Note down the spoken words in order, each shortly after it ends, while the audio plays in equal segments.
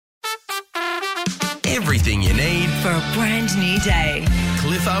everything you need for a brand new day.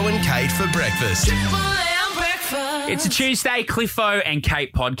 Cliffo and Kate for breakfast. It's a Tuesday, Cliffo and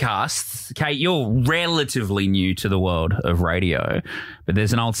Kate podcast. Kate, you're relatively new to the world of radio, but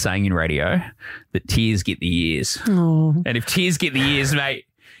there's an old saying in radio that tears get the ears. Oh. And if tears get the ears, mate,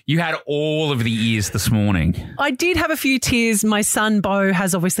 you had all of the ears this morning. I did have a few tears. My son, Bo,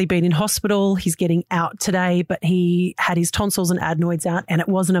 has obviously been in hospital. He's getting out today, but he had his tonsils and adenoids out, and it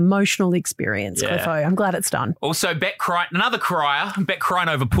was an emotional experience, Yeah. Cliffo. I'm glad it's done. Also, Bet crying, another crier, Bet crying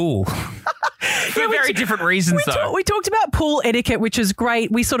over pool. For very different reasons, though. We talked about pool etiquette, which is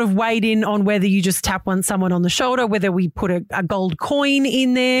great. We sort of weighed in on whether you just tap someone on the shoulder, whether we put a gold coin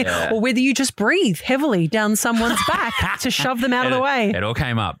in there, or whether you just breathe heavily down someone's back to shove them out of the way. It all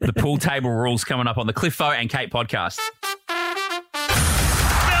came up. The pool table rules coming up on the Cliffo and Kate podcast.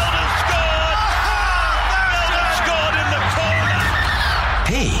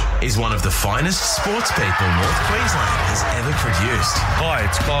 He is one of the finest sports people North Queensland has ever produced. Hi,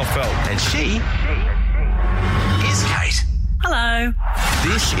 it's Kyle Felt. And she is Kate. Hello.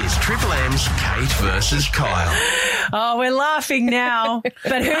 This is Triple M's Kate versus Kyle. Oh, we're laughing now.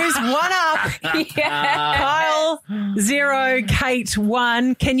 But who's one up? Kyle, 0, Kate,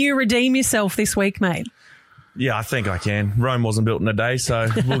 1. Can you redeem yourself this week, mate? Yeah, I think I can. Rome wasn't built in a day, so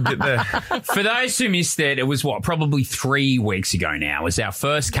we'll get there. For those who missed it was probably 3 weeks ago now. It was our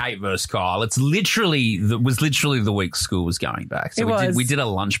first Kate versus Kyle. It's literally the week school was going back. So we did a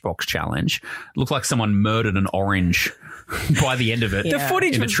lunchbox challenge. It looked like someone murdered an orange by the end of it. The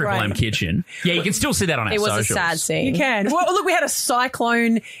footage in the was Triple great. M kitchen. Yeah, you can still see that on our socials. It was a sad scene. You can. Well, look, we had a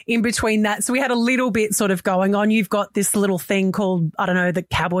cyclone in between that. So we had a little bit sort of going on. You've got this little thing called, I don't know, the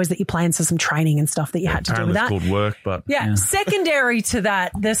Cowboys that you play in, so some training and stuff that you had to do with that. It's called work, but... Yeah. Secondary to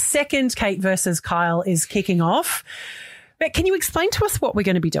that, the second Kate versus Kyle is kicking off. But can you explain to us what we're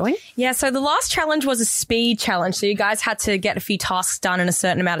going to be doing? Yeah, so the last challenge was a speed challenge. So you guys had to get a few tasks done in a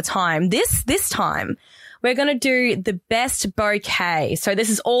certain amount of time. This time, we're going to do the best bouquet. So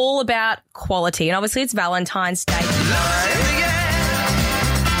this is all about quality. And obviously it's Valentine's Day tomorrow.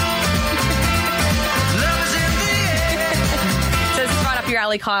 So this is right up your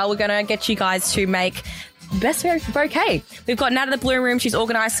alley, Kyle. We're going to get you guys to make best bouquet. We've got Nat at the Bloom Room. She's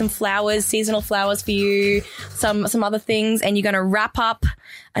organised some flowers, seasonal flowers for you, some other things, and you're going to wrap up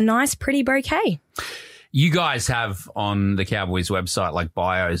a nice, pretty bouquet. You guys have on the Cowboys website like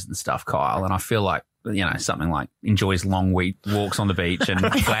bios and stuff, Kyle, and I feel like, you know, something like enjoys long walks on the beach and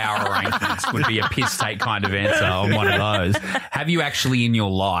flower arrangements would be a piss take kind of answer on one of those. Have you actually in your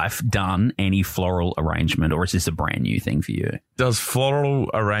life done any floral arrangement, or is this a brand new thing for you? Does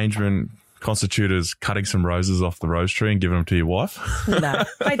floral arrangement constitute as cutting some roses off the rose tree and giving them to your wife? No.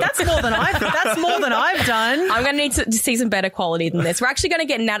 Wait, that's more than I've done. I'm going to need to see some better quality than this. We're actually going to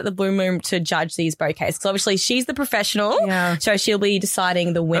get Nat at the Bloom Room to judge these bouquets because obviously she's the professional, so she'll be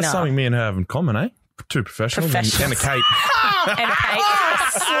deciding the winner. That's something me and her have in common, eh? 2 professionals. And a Kate. And a cake.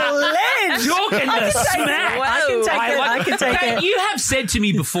 Sledge. Talking the smack. I can take it. You have said to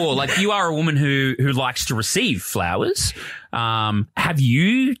me before, like, you are a woman who likes to receive flowers. Have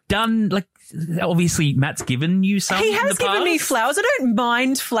you done, like, obviously Matt's given you some? He has given me flowers. I don't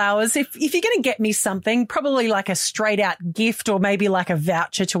mind flowers. If you're going to get me something, probably like a straight out gift or maybe like a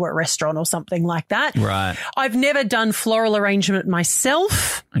voucher to a restaurant or something like that. Right. I've never done floral arrangement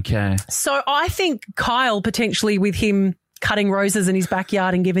myself. Okay. So I think Kyle, potentially with him cutting roses in his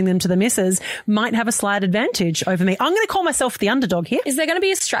backyard and giving them to the missus, might have a slight advantage over me. I'm going to call myself the underdog here. Is there going to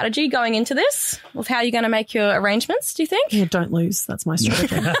be a strategy going into this of how you're going to make your arrangements, do you think? Yeah, don't lose. That's my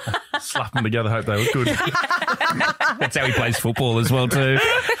strategy. Slap them together, hope they look good. That's how he plays football as well too.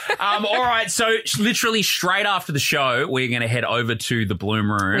 All right, so literally straight after the show, we're going to head over to the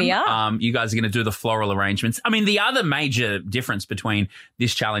Bloom Room. We are. You guys are going to do the floral arrangements. I mean, the other major difference between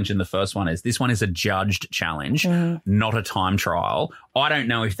this challenge and the first one is this one is a judged challenge, not a time trial. I don't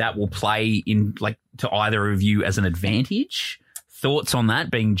know if that will play in like to either of you as an advantage. Thoughts on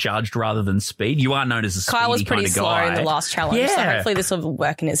that, being judged rather than speed? You are known as a speedy Kyle was pretty kind of slow guy. in the last challenge, so hopefully this will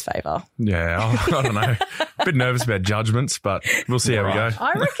work in his favour. Yeah, I don't know. A bit nervous about judgments, but we'll see how we go.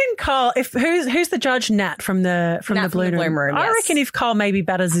 I reckon Kyle, who's the judge? Nat from the Bloom Room. I reckon if Kyle maybe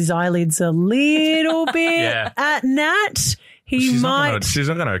batters his eyelids a little bit at Nat, she's not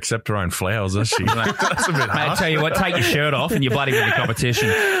going to accept her own flowers, is she? That's a bit Mate, I tell you what, take your shirt off and you're bloody win the competition.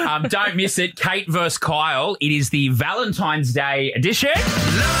 Don't miss it. Kate versus Kyle. It is the Valentine's Day edition.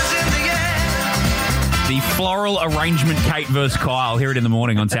 The floral arrangement Kate versus Kyle. Hear it in the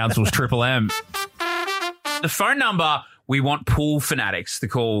morning on Townsville's Triple M. The phone number we want pool fanatics to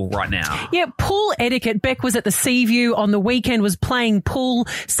call right now. Yeah, pool etiquette. Beck was at the Seaview on the weekend, was playing pool.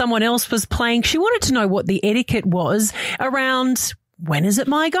 Someone else was playing. She wanted to know what the etiquette was around when is it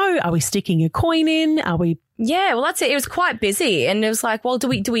my go? Are we sticking a coin in? Are we... Yeah, well, that's it. It was quite busy. And it was like, well, do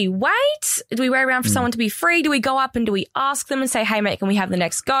we wait? Do we wait around for someone to be free? Do we go up and do we ask them and say, hey, mate, can we have the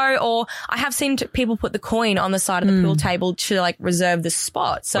next go? Or I have seen people put the coin on the side of the pool table to like reserve the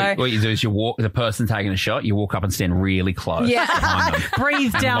spot. So what you do is you walk, the person taking a shot, you walk up and stand really close. Yeah.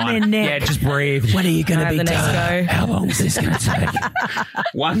 Breathe down their neck. Yeah, just breathe. When are you going to be the next done? go? How long is this going to take?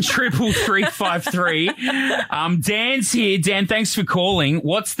 1-333-553. Dan's here. Dan, thanks for calling.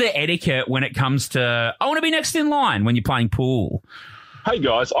 What's the etiquette when it comes to, I want to be next in line when you're playing pool? Hey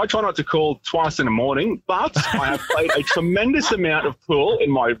guys, I try not to call twice in the morning, but I have played a tremendous amount of pool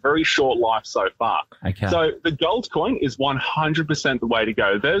in my very short life so far. Okay. So the gold coin is 100% the way to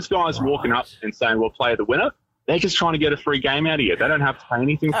go. Those guys walking up and saying, we'll play the winner, they're just trying to get a free game out of you. They don't have to pay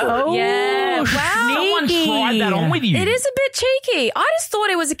anything for it. Yeah, wow. Someone tried that on with you. It is a bit cheeky. I just thought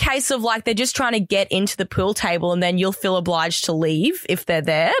it was a case of like they're just trying to get into the pool table and then you'll feel obliged to leave if they're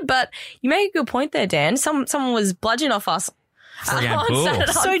there. But you make a good point there, Dan. Someone was bludgeoning off us. Free game pool.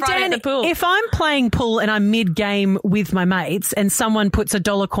 So, Dan, if I'm playing pool and I'm mid-game with my mates and someone puts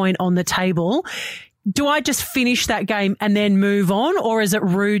 $1 coin on the table, do I just finish that game and then move on? Or is it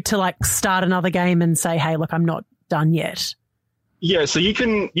rude to like start another game and say, hey, look, I'm not done yet? Yeah, so you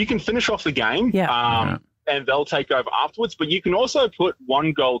can finish off the game and they'll take over afterwards, but you can also put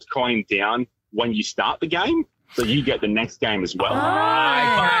one gold coin down when you start the game, so you get the next game as well. Okay,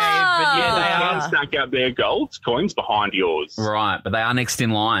 but yeah, They can stack out their gold coins behind yours. right, but they are next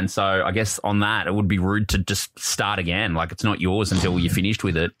in line. So I guess on that, it would be rude to just start again. Like it's not yours until you're finished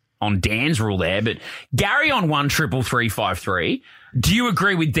with it. On Dan's rule there, but Gary on 1-333-553. Do you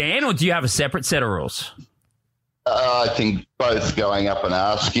agree with Dan, or do you have a separate set of rules? I think both going up and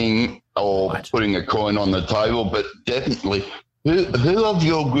asking or putting a coin on the table, but definitely, who of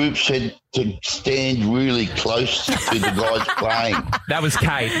your group said to stand really close to the guys playing? That was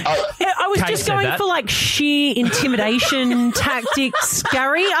Kate. I was Kate just said going that. for like sheer intimidation tactics,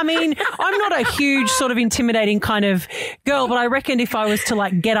 Gary. I mean, I'm not a huge sort of intimidating kind of girl, but I reckon if I was to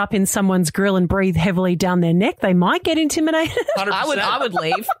like get up in someone's grill and breathe heavily down their neck, they might get intimidated. 100%. I would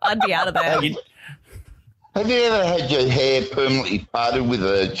leave. I'd be out of there. Have you ever had your hair permanently parted with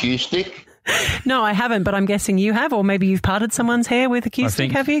a cue stick? No, I haven't, but I'm guessing you have, or maybe you've parted someone's hair with a cue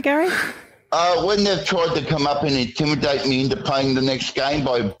stick, have you, Gary? When they've tried to come up and intimidate me into playing the next game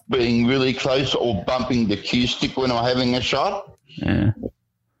by being really close or bumping the cue stick when I'm having a shot. Yeah.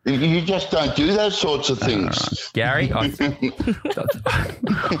 You just don't do those sorts of things. Gary, I think I'm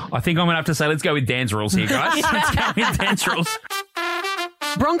going to have to say let's go with Dan's rules here, guys. Let's go with Dan's rules.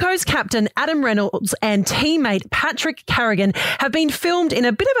 Broncos captain Adam Reynolds and teammate Patrick Carrigan have been filmed in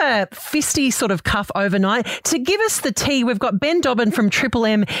a bit of a fisty sort of cuff overnight. To give us the tea, we've got Ben Dobbin from Triple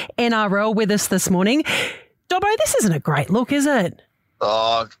M NRL with us this morning. Dobbo, this isn't a great look, is it?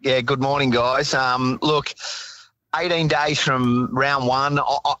 Oh, yeah, good morning, guys. Look, 18 days from round one,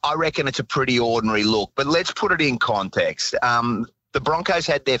 I reckon it's a pretty ordinary look, but let's put it in context. The Broncos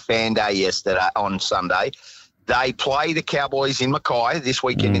had their fan day yesterday on Sunday. They play the Cowboys in Mackay this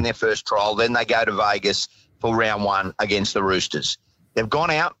weekend in their first trial. Then they go to Vegas for round one against the Roosters. They've gone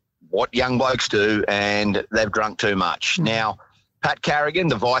out, what young blokes do, and they've drunk too much. Now, Pat Carrigan,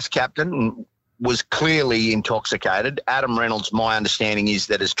 the vice captain, was clearly intoxicated. Adam Reynolds, my understanding is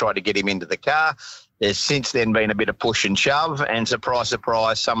that has tried to get him into the car. There's since then been a bit of push and shove, and surprise,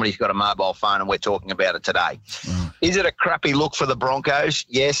 surprise, somebody's got a mobile phone and we're talking about it today. Is it a crappy look for the Broncos?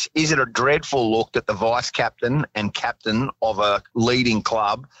 Yes. Is it a dreadful look that the vice captain and captain of a leading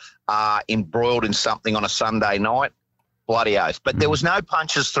club are embroiled in something on a Sunday night? Bloody oath. But there was no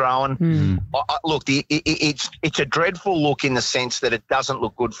punches thrown. Look, it's a dreadful look in the sense that it doesn't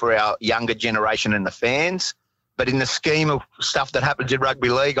look good for our younger generation and the fans. But in the scheme of stuff that happens in rugby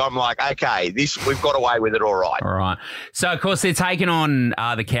league, I'm like, okay, we've got away with it all right. All right. So, of course, they're taking on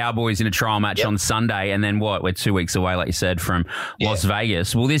the Cowboys in a trial match on Sunday. And then what? We're 2 weeks away, like you said, from Las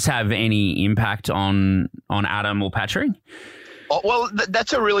Vegas. Will this have any impact on Adam or Patrick? Oh, well,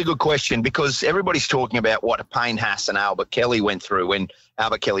 that's a really good question because everybody's talking about what Payne Haas and Albert Kelly went through when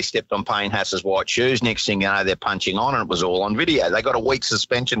Albert Kelly stepped on Payne Haas's white shoes. Next thing you know, they're punching on and it was all on video. They got a week's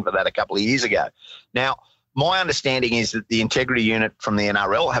suspension for that a couple of years ago. Now, my understanding is that the integrity unit from the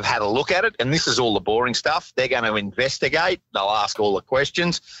NRL have had a look at it, and this is all the boring stuff. They're going to investigate, they'll ask all the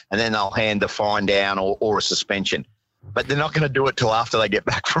questions, and then they'll hand the fine down or a suspension. But they're not going to do it till after they get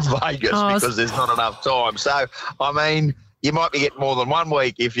back from Vegas because there's not enough time. So, I mean, you might be getting more than 1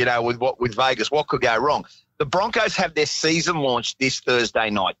 week if, with Vegas, what could go wrong? The Broncos have their season launch this Thursday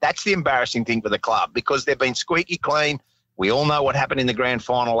night. That's the embarrassing thing for the club because they've been squeaky clean. We all know what happened in the grand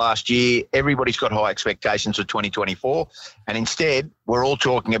final last year. Everybody's got high expectations for 2024. And instead, we're all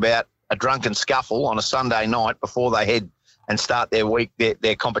talking about a drunken scuffle on a Sunday night before they head and start their week,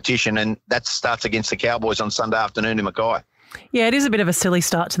 their competition. And that starts against the Cowboys on Sunday afternoon in Mackay. Yeah, it is a bit of a silly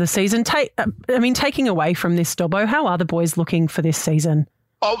start to the season. Taking away from this, Dobbo, how are the boys looking for this season?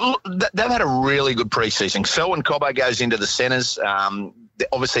 Oh, they've had a really good preseason. Selwyn Cobbo goes into the centres.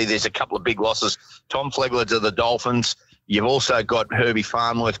 Obviously, there's a couple of big losses. Tom Flegler to the Dolphins. You've also got Herbie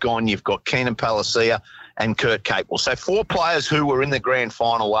Farnworth gone. You've got Keenan Palacia and Kurt Capewell. So 4 players who were in the grand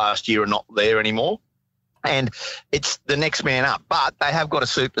final last year are not there anymore. And it's the next man up. But they have got a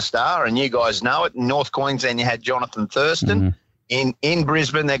superstar, and you guys know it. In North Queensland, you had Jonathan Thurston. In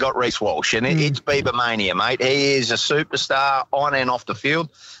Brisbane, they got Reece Walsh, and it's Bieber mania, mate. He is a superstar on and off the field.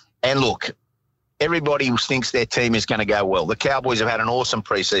 And look, everybody thinks their team is going to go well. The Cowboys have had an awesome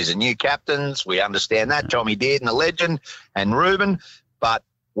preseason. New captains, we understand that. Tommy Dearden, the legend, and Ruben. But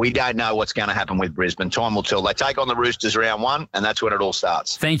we don't know what's going to happen with Brisbane. Time will tell. They take on the Roosters round 1, and that's when it all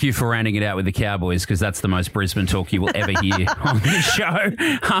starts. Thank you for rounding it out with the Cowboys, because that's the most Brisbane talk you will ever hear on this show.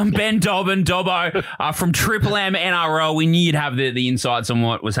 Ben Dobbin, Dobbo from Triple M NRL. We knew you'd have the insights on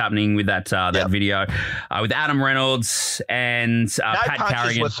what was happening with that video with Adam Reynolds and Pat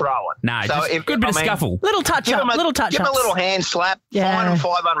Carrigan. Were throwing. No, so just good bit of scuffle. Little touch-up. Give them a little hand slap. Fine them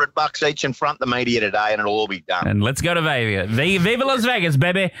 $500 each in front of the media today, and it'll all be done. And let's go to Vegas. Viva Las Vegas,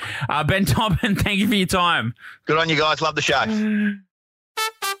 baby. Ben Dobbin, thank you for your time. Good on you guys. Love the show.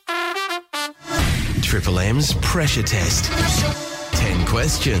 Triple M's pressure test. 10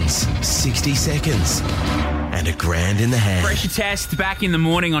 questions, 60 seconds, and $1,000 in the hand. Pressure test back in the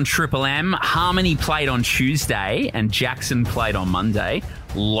morning on Triple M. Harmony played on Tuesday and Jackson played on Monday.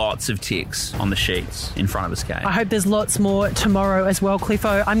 Lots of ticks on the sheets in front of us, Kate. I hope there's lots more tomorrow as well,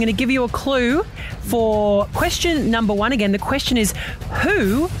 Cliffo. I'm going to give you a clue for question number 1. Again, the question is,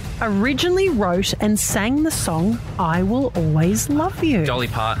 who originally wrote and sang the song I Will Always Love You? Dolly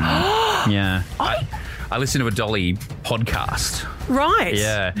Parton. Yeah. I listened to a Dolly podcast. Right.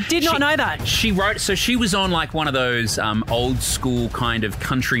 Yeah. Did not know that. She wrote, so she was on like one of those old school kind of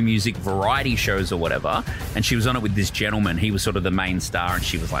country music variety shows or whatever, and she was on it with this gentleman. He was sort of the main star and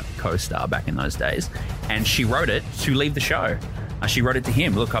she was like the co-star back in those days. And she wrote it to leave the show. She wrote it to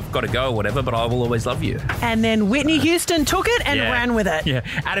him. Look, I've got to go or whatever, but I will always love you. And then Whitney Houston took it and ran with it. Yeah.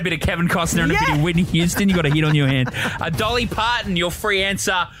 Add a bit of Kevin Costner and a bit of Whitney Houston. You got a hit on your hand. Dolly Parton, your free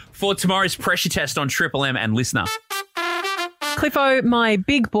answer for tomorrow's pressure test on Triple M and Listener. Cliffo, my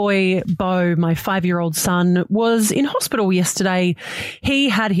big boy, Bo, my 5-year-old son, was in hospital yesterday. He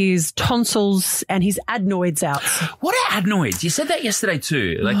had his tonsils and his adenoids out. What are adenoids? You said that yesterday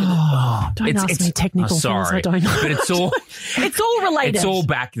too. Like, don't ask me technical things. I don't know. But it's all related. It's all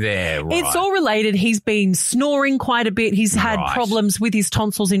back there. Right. It's all related. He's been snoring quite a bit. He's had problems with his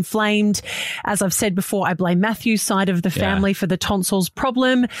tonsils inflamed. As I've said before, I blame Matthew's side of the family for the tonsils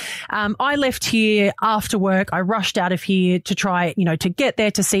problem. I left here after work. I rushed out of here to try, to get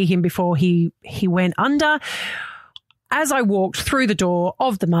there to see him before he went under. As I walked through the door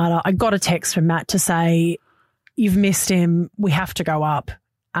of the Mater, I got a text from Matt to say, "You've missed him. We have to go up.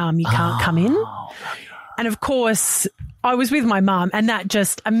 You can't come in." And of course, I was with my mum, and that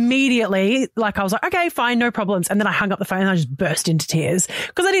just immediately, I was like, okay, fine, no problems. And then I hung up the phone and I just burst into tears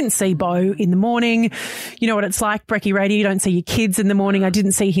because I didn't see Bo in the morning. You know what it's like, Brekkie Radio, you don't see your kids in the morning. I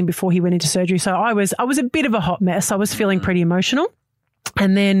didn't see him before he went into surgery. So I was a bit of a hot mess. I was feeling pretty emotional.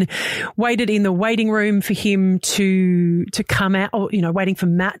 And then waited in the waiting room for him to come out, or, waiting for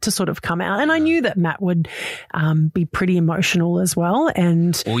Matt to sort of come out. And I knew that Matt would be pretty emotional as well.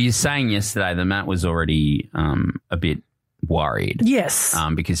 And well, you're saying yesterday that Matt was already a bit worried. Yes.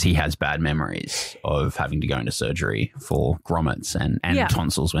 Because he has bad memories of having to go into surgery for grommets and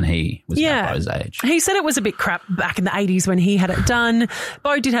tonsils when he was about Bo's age. He said it was a bit crap back in the 80s when he had it done.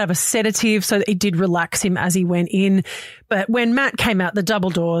 Bo did have a sedative, so it did relax him as he went in. But when Matt came out the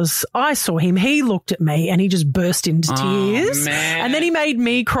double doors, I saw him. He looked at me and he just burst into tears. Man. And then he made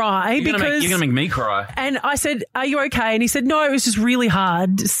me cry you're going to make me cry. And I said, "Are you okay?" And he said, "No, it was just really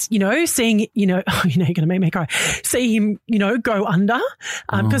hard, seeing, you're going to make me cry. See him, go under."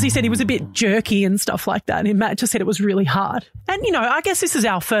 Because he said he was a bit jerky and stuff like that. And Matt just said it was really hard. And, I guess this is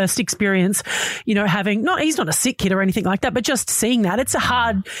our first experience, having, he's not a sick kid or anything like that, but just seeing that, it's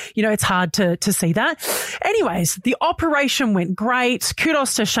it's hard to see that. Anyways, the operation went great.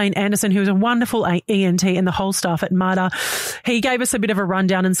 Kudos to Shane Anderson, who was a wonderful ENT, and the whole staff at Mater. He gave us a bit of a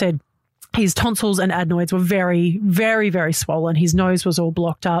rundown and said, His tonsils and adenoids were very, very, very swollen. His nose was all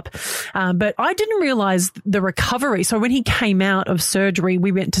blocked up. But I didn't realize the recovery. So when he came out of surgery,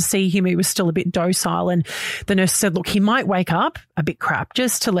 we went to see him. He was still a bit docile. And the nurse said, look, he might wake up a bit crap,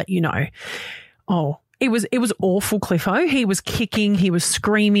 just to let you know. Oh, it was awful, Cliffo. He was kicking, he was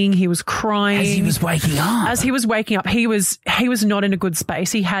screaming, he was crying. As he was waking up. He was not in a good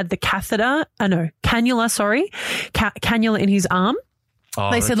space. He had the cannula in his arm. Oh,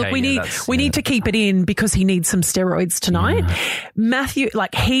 they said, look, we need to keep it in because he needs some steroids tonight. Matthew,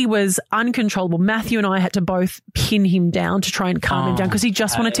 he was uncontrollable. Matthew and I had to both pin him down to try and calm him down because he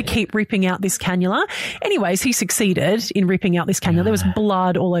just wanted to keep ripping out this cannula. Anyways, he succeeded in ripping out this cannula. There was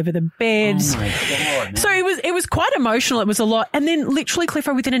blood all over the bed. Oh my God, so it was quite emotional. It was a lot. And then literally,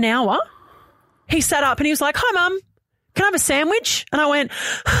 Cliffo, within an hour, he sat up and he was like, hi, Mum. Can I have a sandwich? And I went,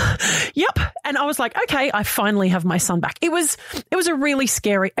 yep. And I was like, okay, I finally have my son back. It was a really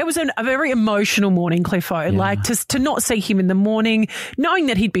scary, it was a very emotional morning, Cliffo. Yeah. Like to not see him in the morning, knowing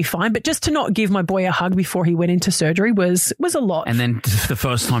that he'd be fine, but just to not give my boy a hug before he went into surgery was a lot. And then the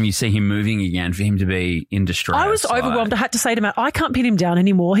first time you see him moving again, for him to be in distress. I was overwhelmed. I had to say to Matt, I can't pin him down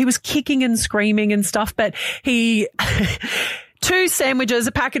anymore. He was kicking and screaming and stuff, but he... 2 sandwiches,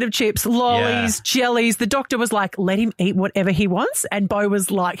 a packet of chips, lollies, jellies. The doctor was like, let him eat whatever he wants. And Bo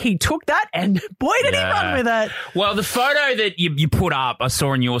was like, he took that and boy, did he run with it. Well, the photo that you put up, I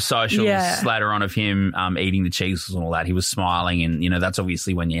saw on your socials later on of him eating the cheeses and all that. He was smiling and, that's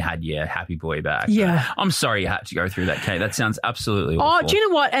obviously when you had your happy boy back. Yeah. I'm sorry you had to go through that, Kate. That sounds absolutely awful. Oh, do you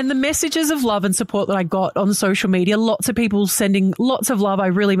know what? And the messages of love and support that I got on social media, lots of people sending lots of love. I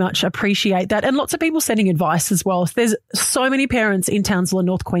really much appreciate that. And lots of people sending advice as well. There's so many parents in Townsville and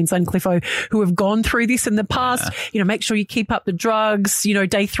North Queensland, Cliffo, who have gone through this in the past. Make sure you keep up the drugs.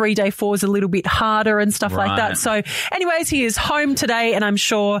 Day 3, day 4 is a little bit harder and stuff like that. So anyways, he is home today and I'm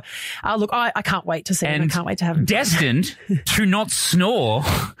sure, I can't wait to see him. I can't wait to have him. Destined to not snore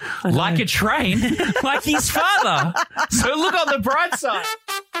like a train like his father. So look on the bright side.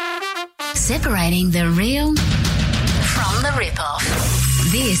 Separating the real from the rip-off.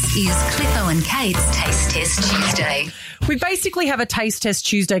 This is Cliffo and Kate's Taste Test Tuesday. We basically have a Taste Test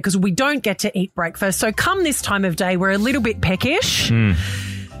Tuesday because we don't get to eat breakfast. So come this time of day, we're a little bit peckish.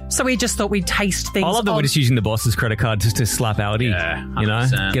 So we just thought we'd taste things. I love that we're just using the boss's credit card just to slap Aldi.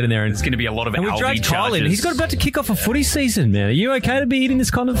 Yeah, get in there. It's going to be a lot of and Aldi we dragged Kyle in. charges. He's got about to kick off a footy season, man. Are you okay to be eating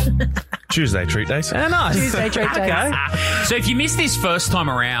this kind of... Tuesday treat days. Oh, nice. Tuesday treat days. Okay. So if you missed this first time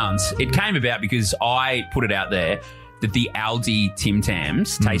around, it came about because I put it out there that the Aldi Tim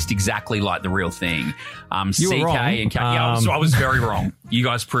Tams taste exactly like the real thing. You were CK wrong. and K. I was very wrong. You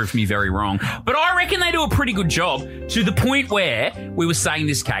guys proved me very wrong. But I reckon they do a pretty good job to the point where we were saying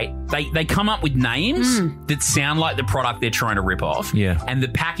this, Kate. They come up with names that sound like the product they're trying to rip off. Yeah. And the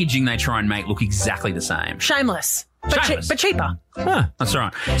packaging they try and make look exactly the same. Shameless. Shameless. But cheaper. Huh. That's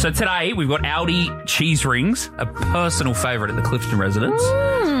right. So today we've got Aldi cheese rings, a personal favourite at the Clifton residence,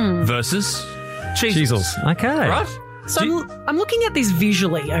 versus Cheezels. Okay. Right? So I'm looking at this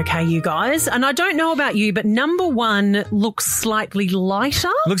visually, okay, you guys, and I don't know about you, but number 1 looks slightly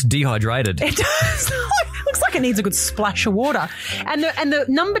lighter. Looks dehydrated. It does. Looks like it needs a good splash of water. And the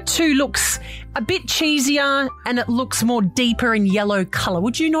number 2 looks a bit cheesier and it looks more deeper in yellow colour.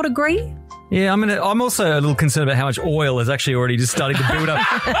 Would you not agree? Yeah, I'm also a little concerned about how much oil is actually already just starting to build up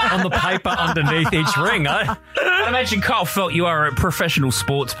on the paper underneath each ring. I'd imagine Kyle felt you are a professional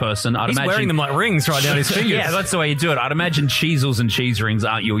sports person. He's wearing them like rings right down his fingers. Yeah, that's the way you do it. I'd imagine Cheezels and cheese rings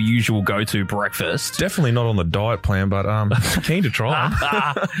aren't your usual go-to breakfast. Definitely not on the diet plan, but keen to try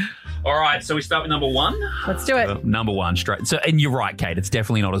them. All right, so we start with number 1. Let's do it. Number 1 straight. So, and you're right, Kate. It's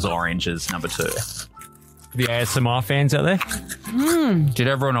definitely not as orange as number 2. The ASMR fans out there? Did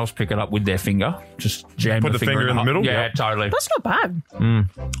everyone else pick it up with their finger? Just jam Put the finger in the middle? Yeah, Yep. totally. That's not bad.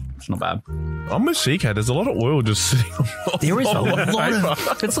 It's not bad. I'm with CK. There's a lot of oil just sitting on There is a lot paper.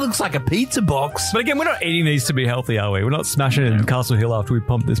 of... It looks like a pizza box. But again, we're not eating these to be healthy, are we? We're not smashing it in Castle Hill after we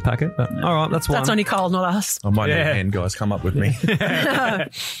pump this packet. But, all right, that's one. That's only Kyle, not us. I might need hand guys come up with me. All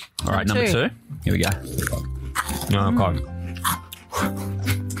right, number 2. Here we go. No, okay.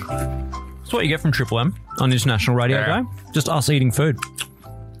 That's what you get from Triple M on International Radio Day. Just us eating food.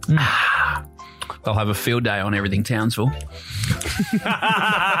 They'll have a field day on everything Townsville. All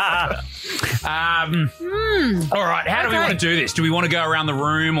right, how do we want to do this? Do we want to go around the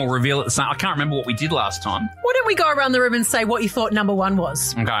room or reveal it? I can't remember what we did last time. Why don't we go around the room and say what you thought number 1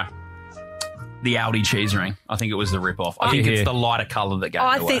 was? Okay. The Aldi cheese ring. I think it was the rip-off. I think it's the lighter colour that gave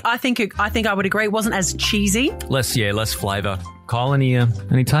it away. I think I would agree. It wasn't as cheesy. Less flavour. Kyle, any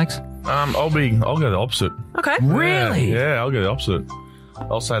takes? I'll go the opposite. Okay. Really? Yeah, I'll go the opposite.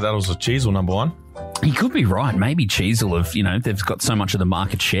 I'll say that was a Cheezel number one. He could be right. Maybe Cheezel have, they've got so much of the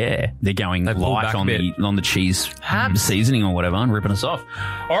market share. They're going light on the cheese seasoning or whatever and ripping us off.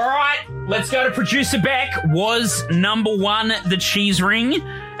 All right, let's go to producer Beck. Was number one the cheese ring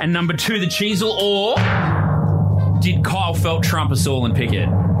and number two the Cheezel, or did Kyle Felt trump us all and pick it?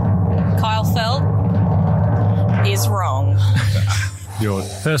 Kyle Felt is wrong. Your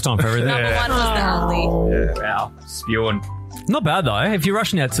first time for everything. Number one was the only. Wow, spewing. Not bad though. If you're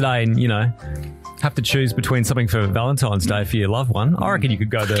rushing out today and have to choose between something for Valentine's Day for your loved one, I reckon you could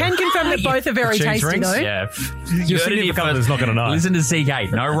go there. Can confirm that both are very tasty rings? though. Yeah. Your significant other's not going to know. Listen to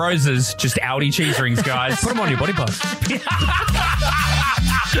CK. No roses, just Aldi cheese rings, guys. Put them on your body parts.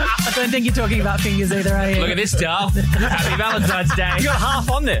 I don't think you're talking about fingers either, are you? Look at this, doll. Happy Valentine's Day. You got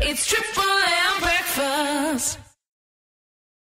half on there. It's Triple M breakfast.